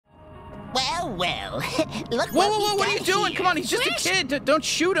Well. Look Whoa, what we what are you got doing? here. Come on, he's just a kid. Don't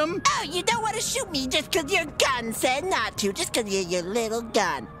shoot him. Oh, you don't want to shoot me just because your gun said not to, just because you're your little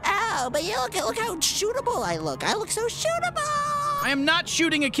gun. Oh, but you look how shootable I look. I look so shootable. I am not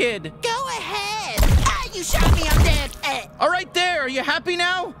shooting a kid. Go ahead. Ah, you shot me, I'm dead. All right there, are you happy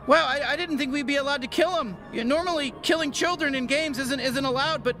now? Well, I didn't think we'd be allowed to kill him. Normally, killing children in games isn't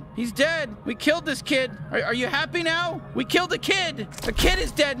allowed, but he's dead. We killed this kid. Are you happy now? We killed a kid. The kid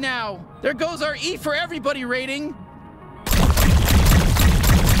is dead now. There goes our E for everybody rating.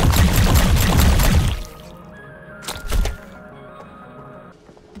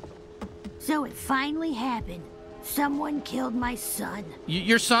 So it finally happened. Someone killed my son.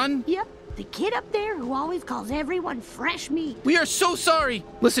 Your son? Yep, the kid up there who always calls everyone fresh meat. We are so sorry.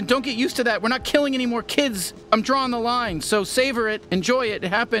 Listen, don't get used to that. We're not killing any more kids. I'm drawing the line, so savor it, enjoy it. It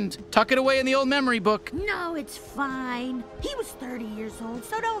happened. Tuck it away in the old memory book. No, it's fine. He was 30 years old,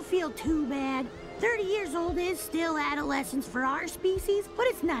 so don't feel too bad. 30 years old is still adolescence for our species, but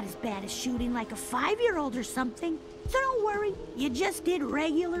it's not as bad as shooting like a 5-year-old or something. So don't worry, you just did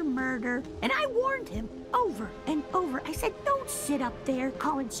regular murder. And I warned him over and over. I said, don't sit up there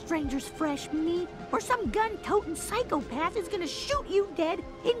calling strangers fresh meat, or some gun-toting psychopath is gonna shoot you dead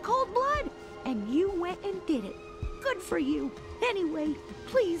in cold blood. And you went and did it. Good for you. Anyway,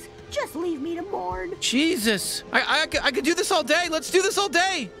 please, just leave me to mourn. Jesus, I could do this all day. Let's do this all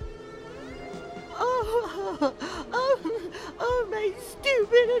day. Oh, my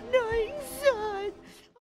stupid, annoying son.